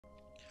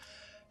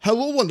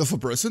Hello wonderful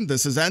person,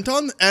 this is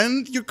Anton,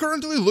 and you're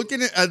currently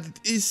looking at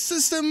a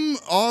system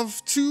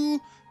of two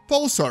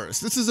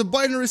pulsars. This is a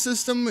binary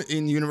system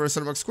in universe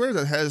Sandbox²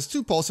 that has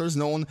two pulsars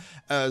known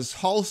as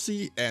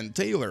Halsey and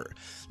Taylor.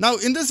 Now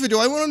in this video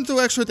I wanted to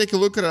actually take a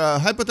look at a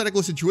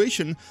hypothetical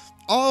situation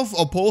of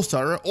a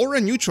pulsar or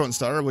a neutron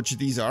star, which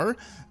these are,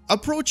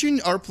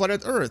 approaching our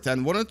planet Earth,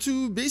 and wanted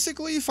to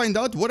basically find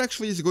out what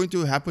actually is going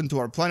to happen to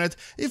our planet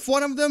if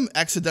one of them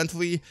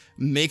accidentally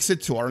makes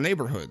it to our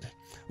neighborhood.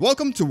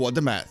 Welcome to What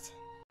the Math.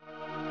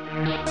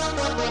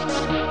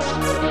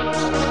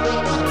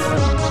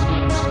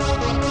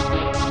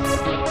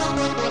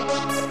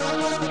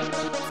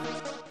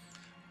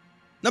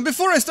 Now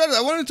before I started,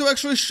 I wanted to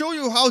actually show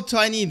you how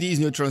tiny these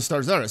neutron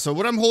stars are. So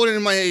what I'm holding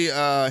in my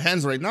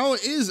hands right now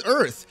is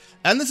Earth.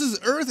 And this is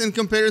Earth in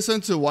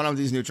comparison to one of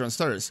these neutron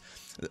stars.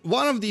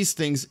 One of these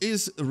things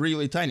is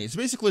really tiny. It's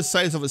basically the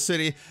size of a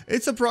city.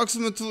 It's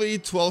approximately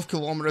 12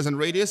 kilometers in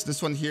radius.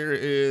 This one here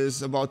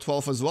is about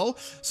 12 as well.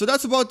 So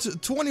that's about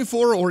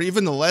 24 or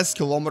even less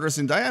kilometers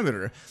in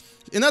diameter.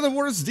 In other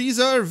words, these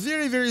are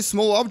very, very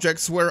small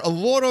objects where a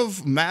lot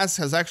of mass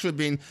has actually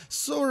been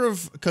sort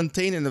of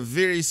contained in a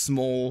very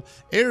small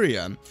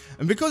area.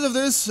 And because of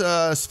this,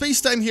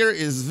 space-time here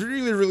is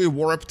really, really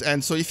warped.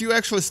 And so if you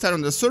actually stand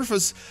on the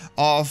surface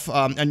of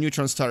a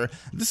neutron star,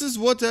 this is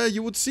what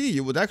you would see.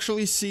 You would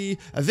actually see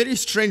a very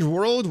strange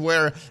world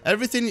where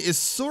everything is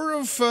sort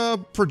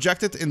of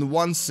projected in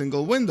one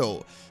single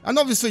window. And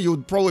obviously you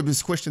would probably be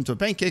squished into a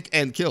pancake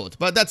and killed,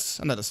 but that's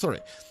another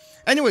story.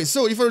 Anyway,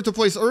 so if I were to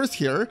place Earth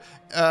here,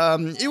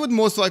 it would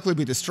most likely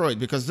be destroyed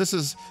because this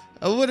is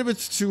a little bit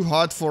too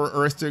hot for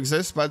Earth to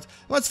exist, but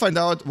let's find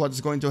out what's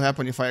going to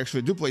happen if I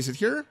actually do place it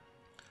here.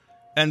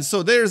 And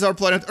so there's our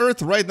planet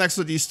Earth right next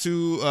to these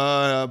two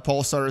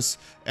pulsars,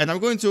 and I'm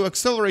going to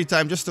accelerate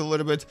time just a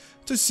little bit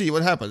to see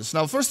what happens.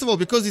 Now, first of all,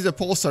 because these are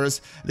pulsars,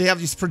 they have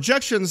these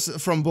projections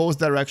from both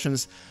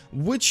directions,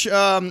 which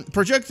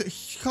project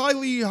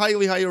highly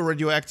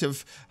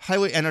radioactive,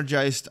 highly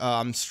energized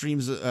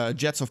streams,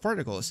 jets of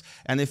particles.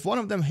 And if one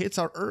of them hits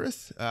our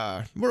Earth,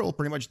 we're all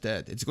pretty much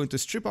dead. It's going to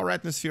strip our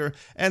atmosphere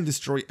and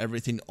destroy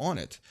everything on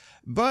it.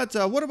 But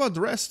what about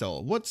the rest, though?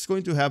 What's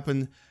going to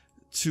happen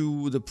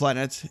to the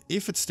planet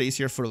if it stays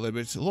here for a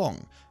little bit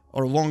long,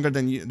 or longer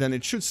than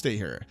it should stay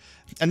here?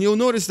 And you'll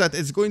notice that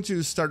it's going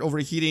to start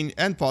overheating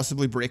and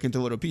possibly break into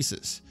little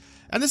pieces.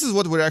 And this is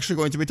what we're actually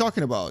going to be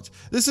talking about.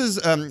 This is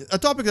a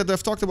topic that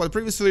I've talked about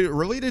previously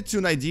related to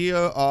an idea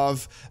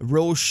of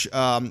Roche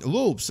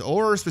loops,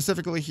 or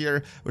specifically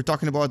here we're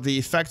talking about the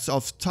effects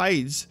of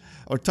tides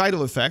or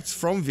tidal effects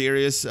from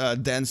various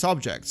dense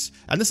objects.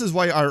 And this is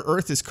why our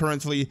Earth is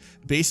currently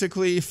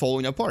basically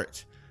falling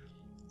apart.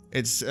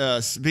 It's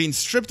being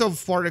stripped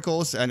of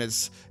particles, and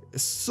it's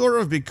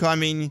sort of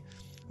becoming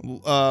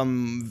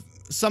some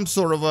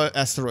sort of an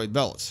asteroid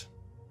belt.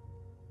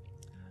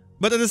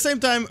 But at the same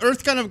time,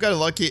 Earth kind of got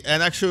lucky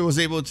and actually was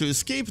able to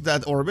escape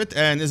that orbit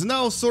and is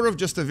now sort of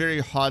just a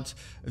very hot,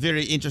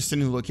 very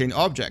interesting looking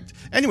object.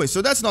 Anyway,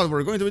 so that's not what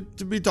we're going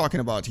to be talking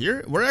about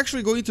here. We're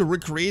actually going to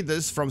recreate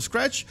this from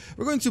scratch.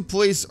 We're going to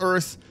place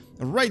Earth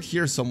right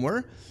here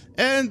somewhere.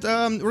 And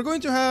we're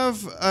going to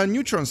have a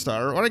neutron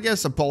star, or I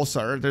guess a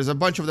pulsar. There's a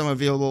bunch of them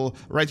available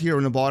right here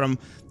on the bottom.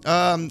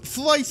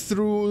 Fly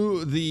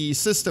through the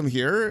system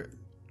here.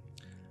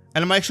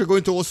 And I'm actually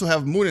going to also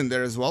have Moon in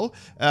there as well.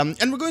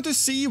 And we're going to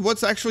see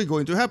what's actually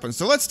going to happen.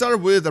 So let's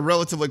start with a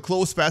relatively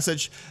close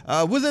passage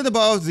within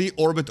about the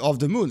orbit of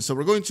the Moon. So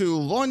we're going to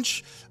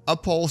launch a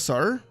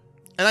pulsar.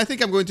 And I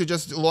think I'm going to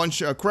just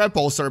launch a Crab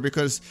Pulsar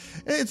because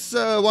it's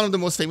one of the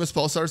most famous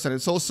pulsars, and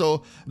it's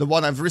also the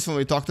one I've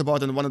recently talked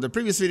about in one of the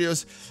previous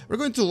videos. We're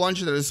going to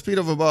launch it at a speed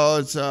of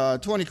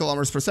about 20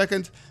 kilometers per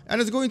second, and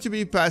it's going to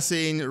be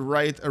passing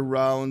right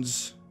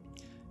around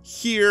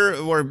here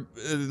where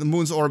the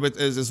Moon's orbit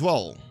is as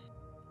well.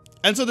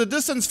 And so the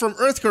distance from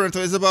Earth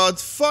currently is about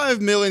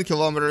 5 million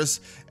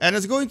kilometers, and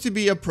it's going to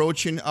be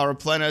approaching our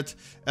planet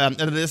at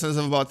a distance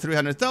of about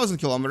 300,000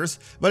 kilometers.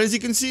 But as you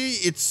can see,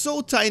 it's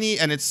so tiny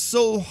and it's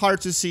so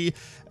hard to see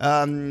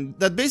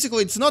that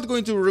basically it's not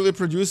going to really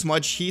produce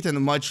much heat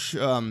and much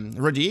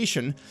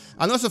radiation,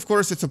 unless of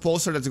course it's a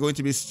pulsar that's going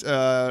to be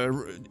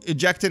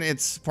ejecting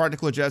its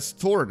particle jets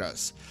toward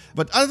us.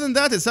 But other than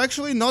that, it's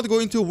actually not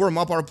going to warm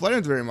up our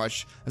planet very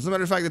much. As a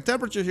matter of fact, the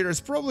temperature here is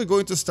probably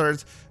going to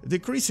start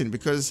decreasing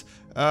because,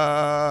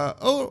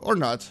 or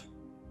not.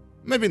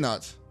 Maybe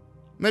not.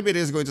 Maybe it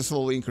is going to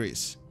slowly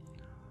increase.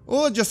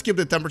 We'll just keep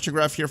the temperature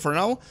graph here for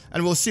now,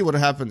 and we'll see what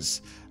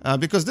happens.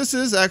 Because this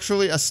is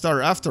actually a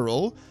star after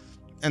all,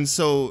 and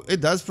so it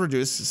does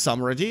produce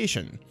some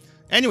radiation.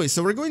 Anyway,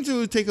 so we're going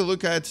to take a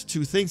look at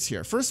two things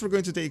here. First, we're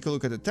going to take a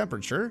look at the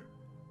temperature.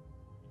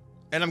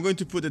 And I'm going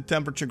to put the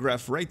temperature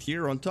graph right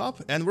here on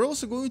top. And we're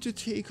also going to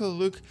take a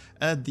look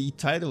at the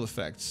tidal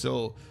effect.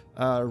 So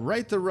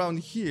right around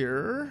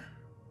here,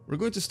 we're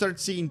going to start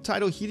seeing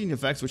tidal heating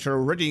effects, which are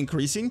already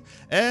increasing,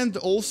 and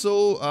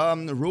also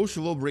Roche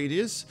lobe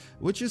radius,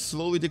 which is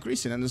slowly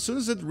decreasing. And as soon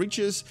as it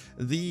reaches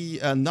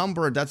the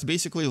number that's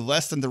basically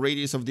less than the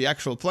radius of the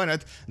actual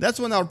planet, that's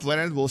when our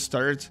planet will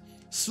start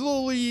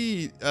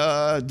slowly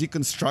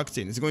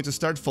deconstructing. It's going to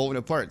start falling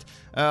apart.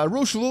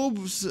 Roche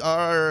lobes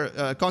are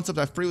a concept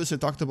I've previously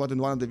talked about in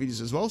one of the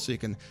videos as well, so you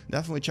can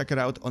definitely check it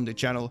out on the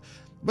channel.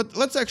 But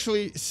let's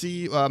actually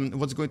see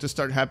what's going to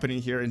start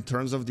happening here in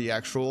terms of the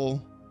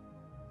actual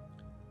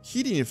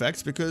heating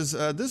effects, because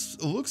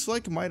this looks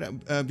like it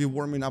might be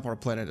warming up our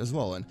planet as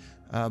well. And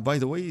by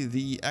the way,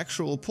 the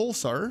actual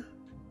pulsar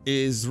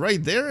is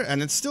right there,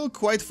 and it's still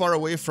quite far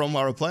away from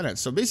our planet.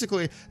 So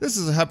basically, this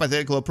is a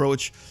hypothetical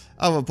approach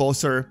of a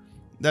pulsar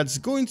that's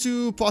going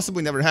to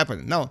possibly never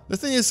happen. Now, the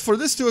thing is, for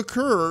this to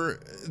occur,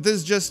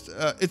 this just,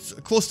 it's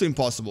close to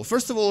impossible.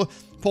 First of all,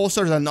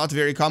 pulsars are not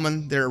very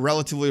common. They're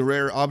relatively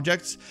rare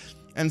objects.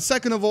 And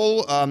second of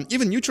all,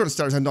 even neutron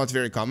stars are not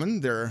very common.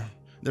 They're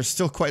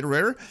still quite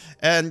rare.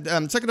 And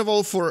second of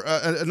all, for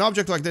an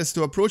object like this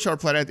to approach our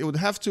planet, it would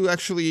have to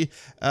actually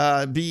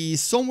be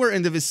somewhere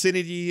in the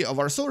vicinity of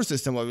our solar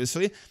system,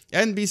 obviously,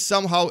 and be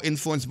somehow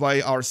influenced by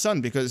our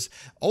sun, because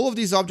all of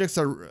these objects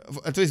are,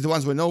 at least the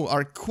ones we know,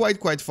 are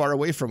quite far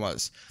away from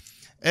us.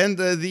 And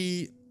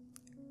the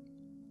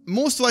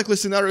most likely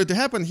scenario to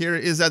happen here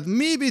is that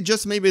maybe,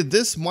 just maybe,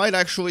 this might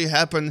actually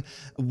happen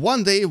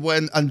one day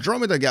when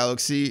Andromeda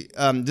galaxy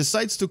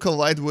decides to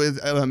collide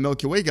with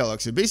Milky Way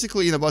galaxy.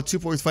 Basically, in about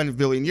 2.5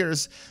 billion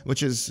years,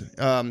 which is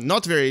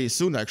not very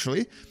soon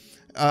actually,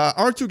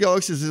 our two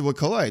galaxies will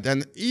collide.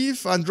 And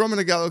if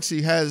Andromeda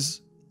galaxy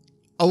has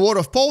a lot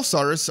of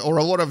pulsars or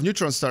a lot of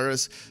neutron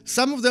stars,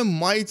 some of them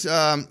might,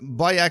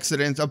 by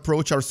accident,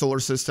 approach our solar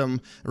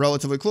system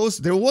relatively close.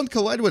 They won't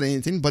collide with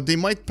anything, but they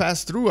might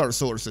pass through our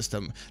solar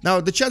system.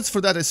 Now, the chance for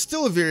that is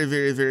still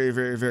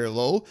very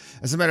low.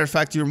 As a matter of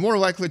fact, you're more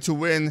likely to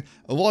win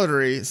a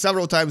lottery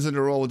several times in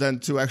a row than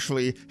to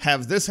actually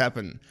have this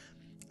happen.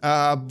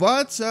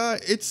 But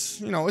it's,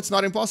 you know, it's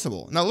not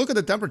impossible. Now look at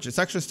the temperature. It's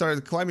actually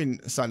started climbing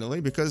suddenly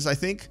because I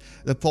think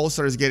the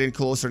pulsar is getting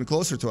closer and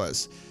closer to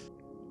us.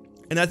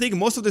 And I think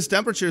most of this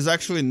temperature is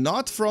actually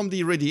not from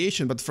the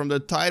radiation, but from the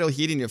tidal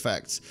heating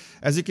effects.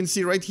 As you can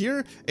see right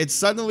here, it's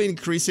suddenly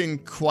increasing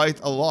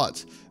quite a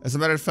lot. As a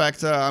matter of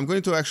fact, I'm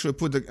going to actually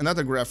put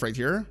another graph right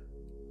here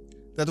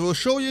that will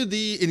show you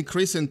the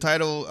increase in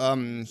tidal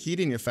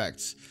heating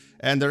effects.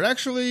 And they're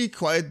actually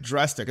quite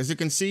drastic. As you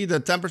can see, the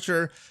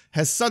temperature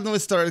has suddenly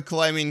started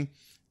climbing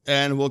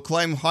and will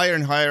climb higher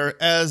and higher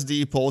as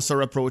the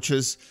pulsar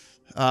approaches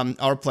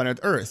our planet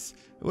Earth,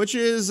 which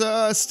is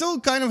still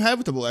kind of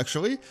habitable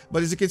actually,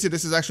 but as you can see,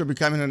 this is actually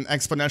becoming an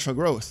exponential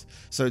growth.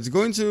 So it's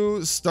going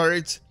to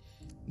start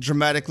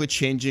dramatically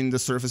changing the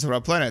surface of our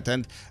planet.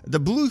 And the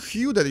blue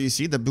hue that you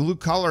see, the blue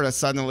color that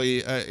suddenly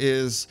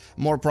is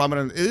more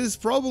prominent, is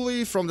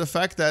probably from the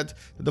fact that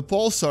the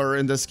pulsar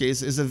in this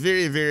case is a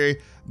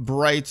very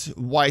bright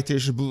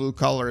whitish blue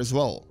color as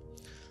well.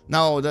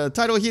 Now the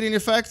tidal heating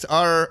effects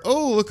are,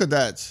 oh, look at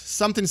that,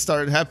 something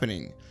started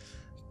happening.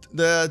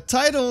 The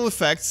tidal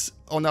effects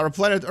on our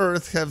planet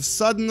Earth have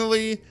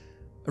suddenly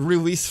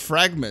released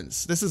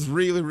fragments. This is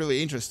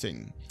really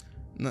interesting.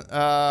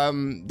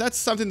 That's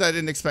something that I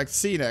didn't expect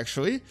seeing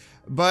actually,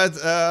 but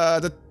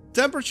the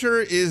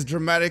temperature is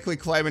dramatically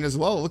climbing as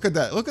well. Look at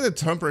that. Look at the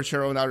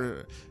temperature on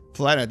our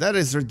planet. That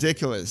is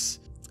ridiculous.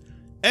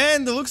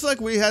 And it looks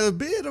like we had a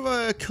bit of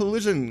a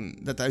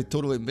collision that I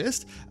totally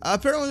missed.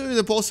 Apparently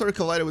the pulsar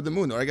collided with the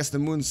moon, or I guess the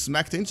moon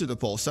smacked into the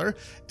pulsar,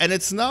 and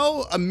it's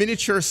now a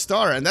miniature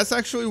star, and that's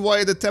actually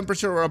why the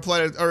temperature of our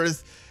planet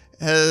Earth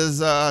has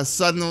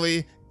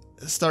suddenly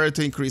started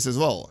to increase as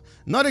well.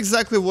 Not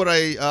exactly what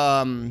I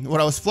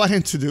was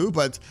planning to do,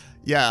 but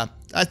yeah,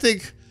 I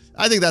think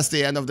that's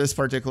the end of this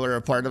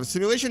particular part of the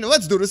simulation.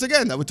 Let's do this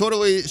again. We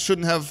totally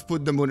shouldn't have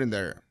put the moon in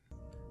there.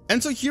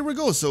 And so here we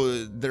go.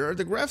 So there are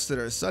the graphs that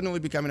are suddenly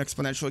becoming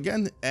exponential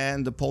again,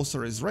 and the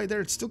pulsar is right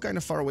there. It's still kind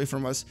of far away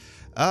from us,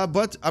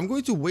 but I'm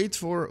going to wait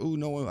for, oh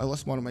no, I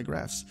lost one of my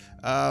graphs.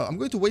 I'm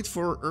going to wait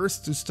for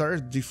Earth to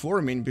start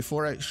deforming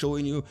before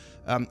showing you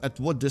at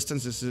what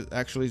distance this is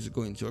actually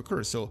going to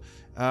occur. So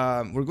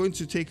we're going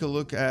to take a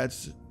look at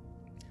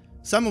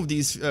some of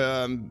these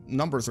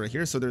numbers right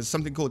here. So there's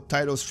something called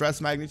tidal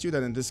stress magnitude,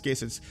 and in this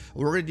case it's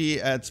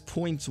already at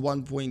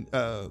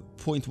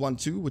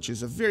 0.12, which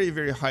is a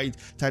very high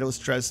tidal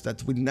stress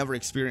that we'd never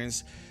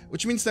experience,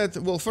 which means that,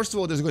 well, first of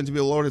all, there's going to be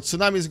a lot of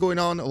tsunamis going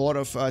on, a lot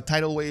of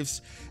tidal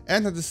waves,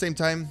 and at the same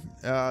time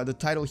the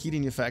tidal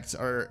heating effects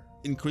are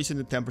increasing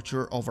the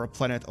temperature of our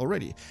planet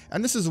already.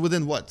 And this is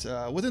within what?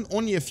 Within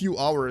only a few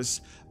hours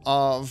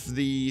of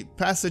the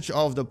passage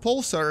of the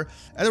pulsar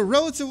at a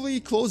relatively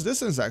close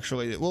distance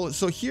actually. Well,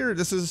 so here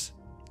this is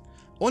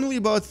only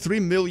about 3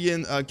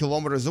 million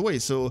kilometers away,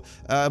 so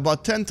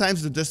about 10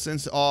 times the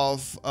distance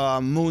of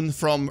Moon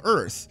from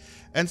Earth.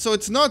 And so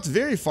it's not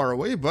very far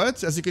away,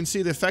 but as you can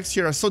see, the effects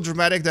here are so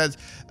dramatic that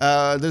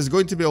there's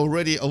going to be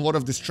already a lot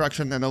of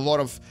destruction and a lot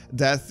of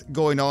death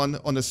going on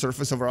the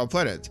surface of our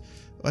planet.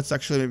 Let's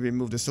actually maybe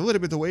move this a little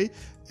bit away.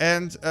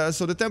 And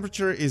so the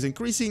temperature is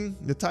increasing,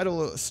 the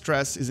tidal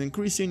stress is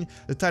increasing,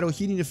 the tidal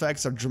heating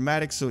effects are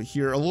dramatic. So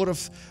here a lot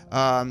of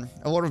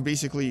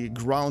basically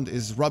ground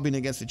is rubbing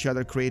against each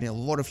other, creating a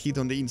lot of heat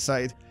on the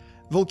inside.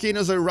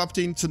 Volcanoes are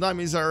erupting,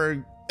 tsunamis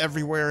are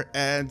everywhere,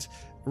 and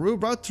we're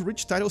about to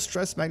reach tidal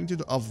stress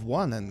magnitude of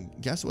 1, and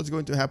guess what's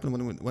going to happen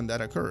when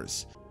that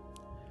occurs?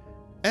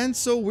 And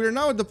so we're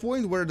now at the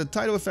point where the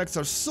tidal effects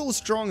are so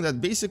strong that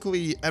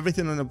basically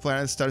everything on the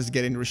planet starts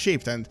getting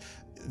reshaped, and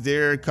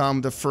there come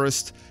the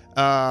first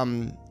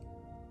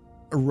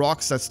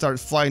rocks that start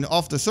flying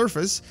off the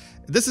surface.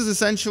 This is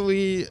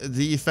essentially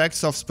the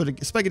effects of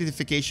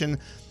spaghettification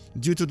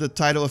due to the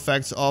tidal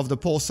effects of the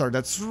pulsar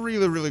that's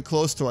really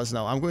close to us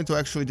now. I'm going to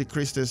actually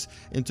decrease this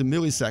into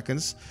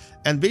milliseconds,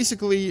 and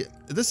basically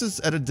this is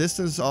at a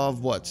distance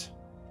of what?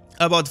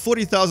 About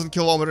 40,000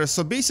 kilometers,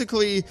 so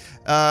basically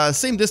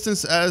same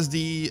distance as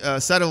the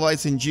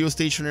satellites in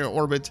geostationary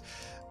orbit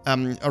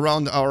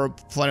around our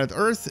planet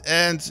Earth,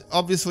 and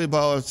obviously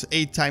about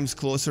 8 times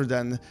closer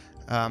than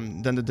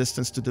the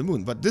distance to the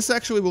moon. But this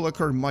actually will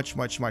occur much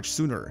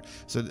sooner.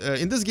 So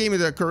in this game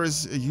it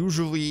occurs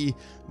usually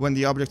when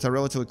the objects are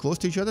relatively close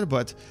to each other,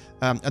 but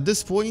at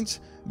this point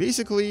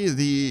basically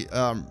the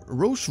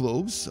Roche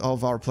lobes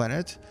of our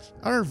planet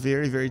are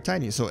very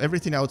tiny. So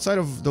everything outside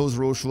of those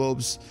Roche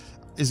lobes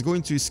is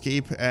going to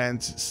escape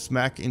and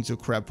smack into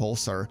Crab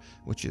Pulsar,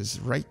 which is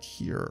right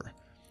here.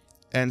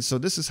 And so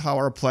this is how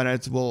our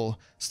planet will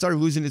start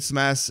losing its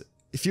mass.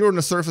 If you're on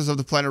the surface of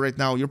the planet right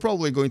now, you're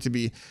probably going to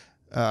be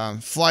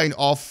flying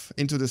off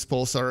into this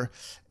pulsar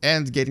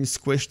and getting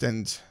squished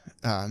and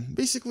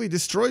basically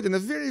destroyed in a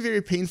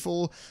very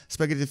painful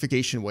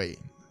spaghettification way.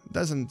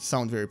 Doesn't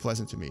sound very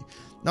pleasant to me.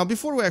 Now,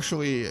 before we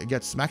actually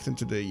get smacked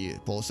into the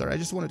pulsar, I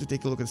just wanted to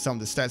take a look at some of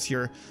the stats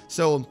here.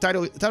 So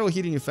tidal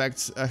heating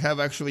effects have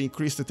actually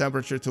increased the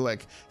temperature to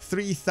like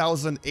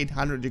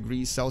 3,800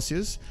 degrees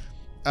Celsius.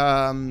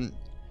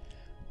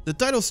 The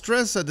tidal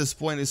stress at this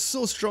point is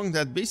so strong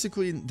that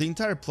basically the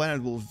entire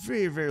planet will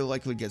very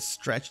likely get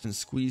stretched and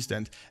squeezed,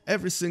 and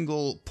every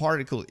single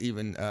particle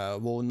even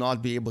will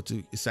not be able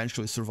to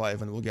essentially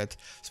survive and will get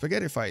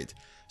spaghettified.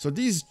 So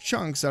these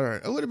chunks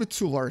are a little bit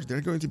too large.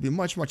 They're going to be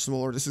much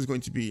smaller. This is going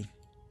to be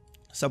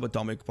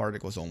subatomic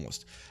particles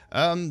almost.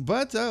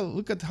 But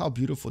look at how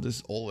beautiful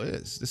this all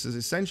is. This is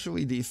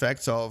essentially the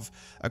effects of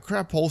a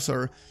crab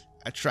pulsar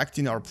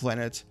attracting our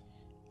planet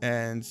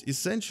and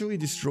essentially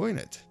destroying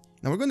it.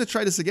 Now we're going to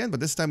try this again, but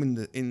this time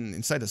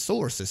inside the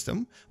solar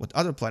system with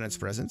other planets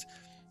present.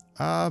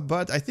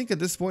 But I think at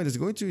this point it's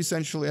going to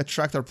essentially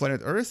attract our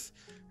planet Earth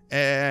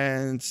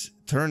and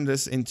turn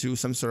this into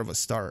some sort of a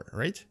star,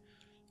 right?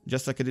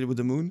 Just like I did with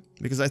the moon,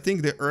 because I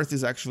think the Earth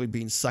is actually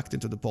being sucked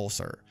into the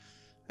pulsar.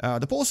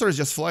 The pulsar is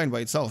just flying by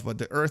itself, but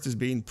the Earth is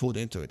being pulled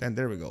into it, and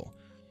there we go.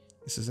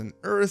 This is an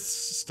Earth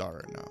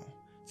star now.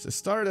 It's a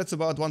star that's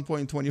about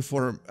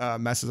 1.24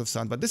 masses of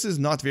sun, but this is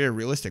not very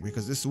realistic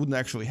because this wouldn't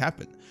actually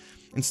happen.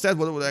 Instead,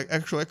 what would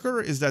actually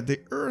occur is that the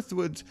Earth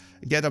would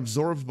get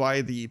absorbed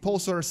by the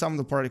pulsar, some of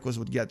the particles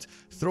would get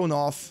thrown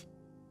off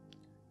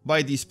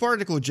by these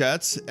particle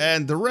jets,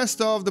 and the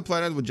rest of the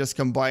planet would just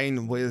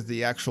combine with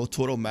the actual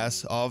total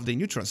mass of the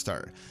neutron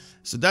star.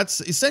 So that's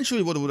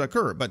essentially what would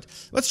occur. But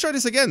let's try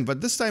this again, but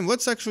this time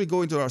let's actually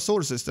go into our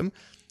solar system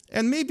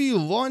and maybe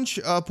launch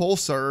a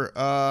pulsar,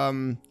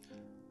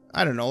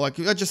 I don't know, like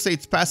let's just say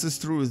it passes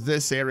through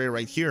this area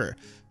right here.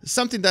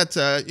 Something that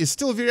is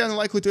still very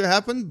unlikely to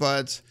happen,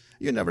 but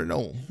you never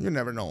know. You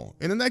never know.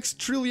 In the next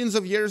trillions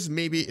of years,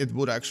 maybe it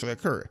would actually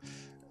occur.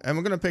 And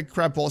we're going to pick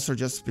Crab Pulsar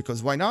just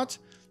because why not?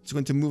 It's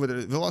going to move at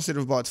a velocity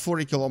of about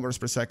 40 kilometers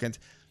per second.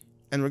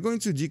 And we're going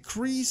to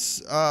decrease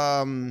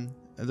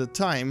the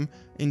time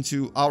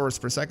into hours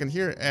per second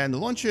here and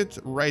launch it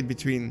right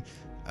between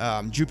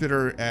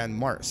Jupiter and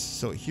Mars.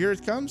 So here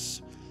it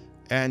comes.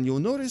 And you'll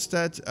notice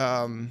that,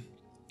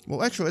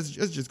 well, actually, let's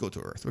just go to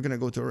Earth. We're going to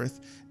go to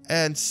Earth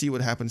and see what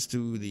happens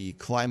to the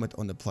climate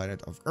on the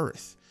planet of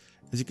Earth.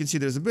 As you can see,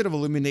 there's a bit of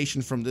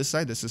illumination from this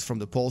side. This is from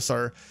the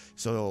pulsar.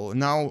 So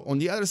now on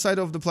the other side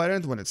of the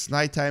planet, when it's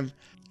nighttime,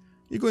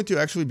 you're going to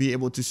actually be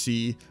able to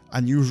see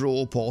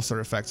unusual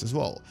pulsar effects as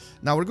well.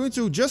 Now we're going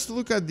to just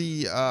look at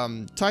the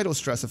tidal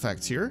stress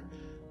effects here,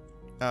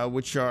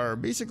 which are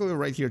basically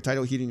right here,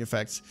 tidal heating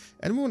effects.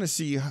 And we want to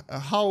see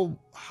how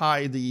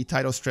high the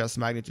tidal stress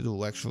magnitude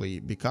will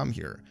actually become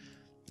here.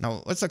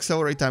 Now let's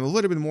accelerate time a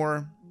little bit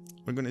more.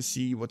 We're going to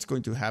see what's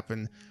going to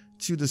happen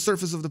to the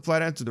surface of the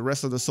planet, to the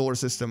rest of the solar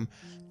system,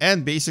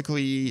 and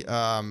basically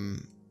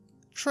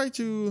try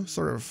to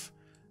sort of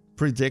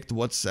predict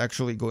what's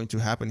actually going to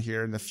happen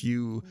here in a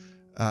few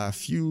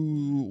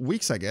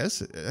weeks, I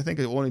guess. I think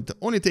it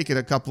only take it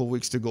a couple of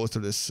weeks to go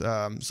through this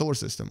solar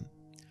system,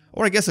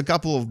 or I guess a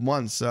couple of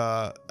months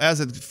as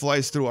it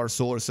flies through our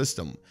solar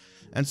system.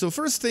 And so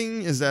first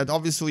thing is that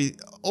obviously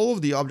all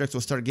of the objects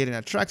will start getting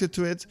attracted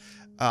to it.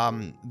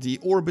 The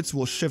orbits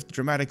will shift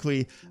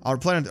dramatically. Our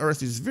planet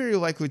Earth is very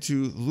likely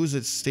to lose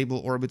its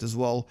stable orbit as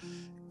well.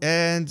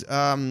 And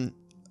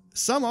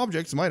some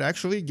objects might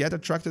actually get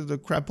attracted to the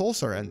Crab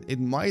Pulsar, and it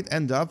might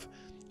end up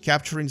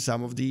capturing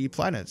some of the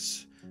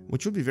planets,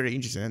 which would be very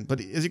interesting.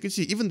 But as you can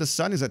see, even the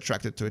sun is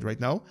attracted to it right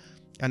now,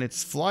 and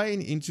it's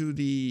flying into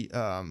the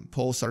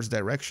pulsar's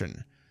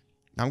direction.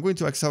 Now I'm going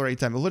to accelerate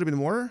time a little bit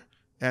more,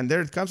 and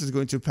there it comes. It's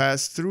going to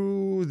pass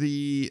through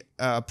the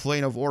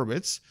plane of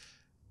orbits.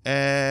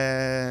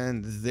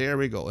 And there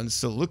we go. And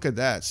so look at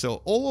that.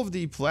 So all of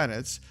the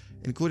planets,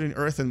 including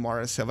Earth and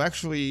Mars, have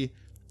actually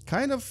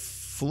kind of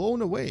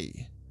flown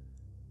away.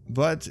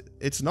 But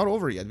it's not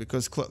over yet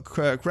because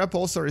Crab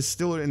Pulsar is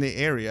still in the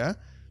area.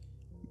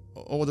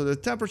 Although the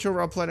temperature of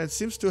our planet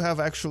seems to have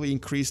actually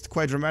increased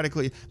quite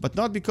dramatically, but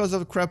not because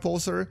of Crab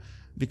Pulsar,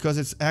 because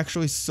it's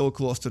actually so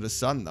close to the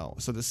sun now.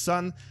 So the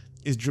sun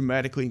is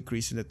dramatically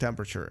increasing the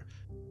temperature.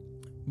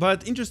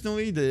 But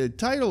interestingly, the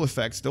tidal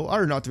effects though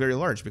are not very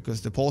large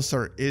because the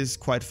pulsar is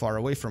quite far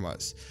away from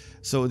us.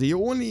 So the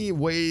only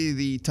way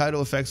the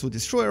tidal effects would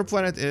destroy our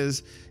planet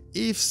is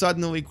if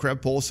suddenly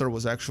Crab Pulsar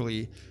was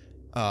actually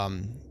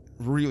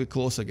really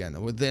close again,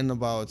 within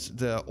about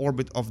the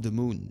orbit of the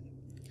moon.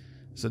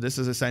 So this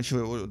is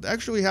essentially what would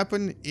actually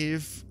happen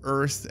if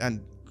Earth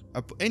and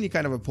any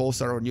kind of a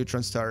pulsar or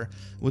neutron star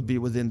would be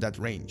within that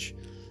range.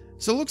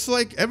 So it looks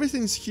like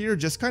everything's here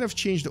just kind of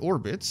changed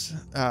orbits.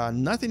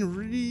 Nothing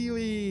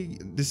really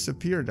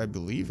disappeared, I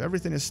believe.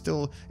 Everything is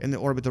still in the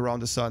orbit around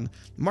the sun.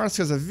 Mars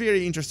has a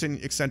very interesting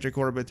eccentric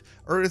orbit.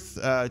 Earth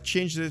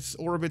changed its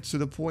orbit to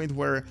the point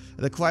where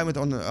the climate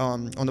on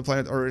the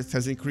planet Earth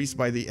has increased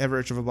by the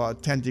average of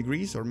about 10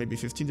 degrees or maybe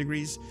 15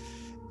 degrees.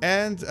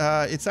 And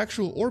its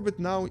actual orbit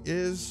now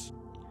is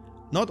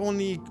not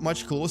only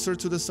much closer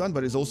to the sun,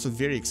 but is also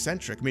very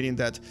eccentric, meaning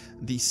that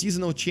the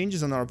seasonal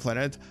changes on our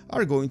planet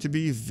are going to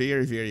be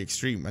very, very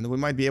extreme. And we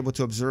might be able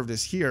to observe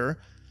this here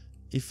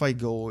if I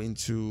go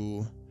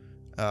into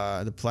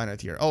the planet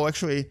here. Oh,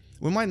 actually,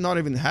 we might not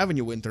even have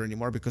any winter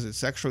anymore because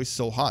it's actually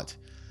so hot.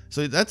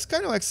 So that's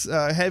kind of like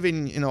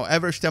having, you know,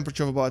 average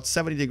temperature of about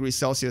 70 degrees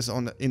Celsius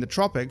in the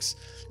tropics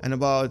and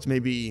about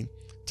maybe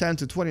 10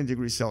 to 20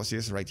 degrees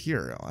Celsius right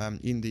here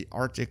in the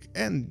Arctic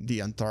and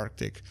the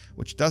Antarctic,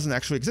 which doesn't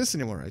actually exist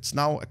anymore. It's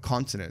now a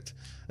continent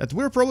that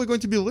we're probably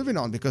going to be living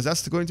on because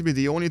that's going to be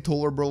the only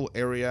tolerable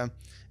area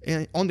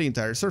on the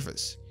entire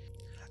surface.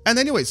 And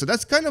anyway, so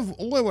that's kind of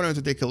all I wanted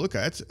to take a look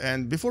at.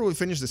 And before we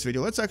finish this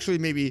video, let's actually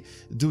maybe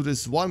do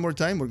this one more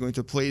time. We're going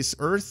to place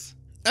Earth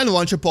and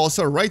launch a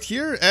pulsar right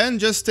here and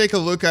just take a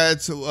look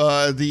at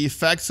the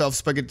effects of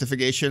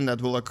spaghettification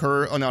that will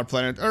occur on our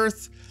planet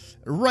Earth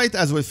right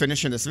as we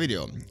finish in this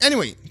video.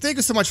 Anyway, thank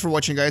you so much for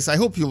watching, guys. I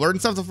hope you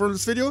learned something from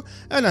this video,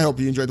 and I hope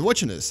you enjoyed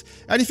watching this.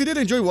 And if you did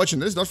enjoy watching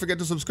this, don't forget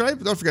to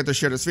subscribe, don't forget to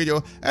share this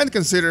video, and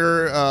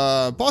consider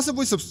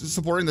possibly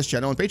supporting this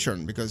channel on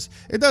Patreon, because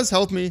it does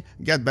help me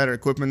get better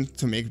equipment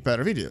to make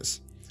better videos.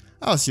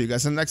 I'll see you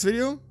guys in the next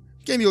video.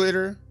 Game you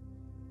later.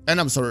 And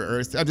I'm sorry,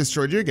 Earth, I've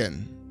destroyed you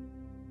again.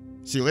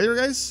 See you later,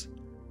 guys.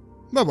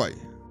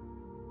 Bye-bye.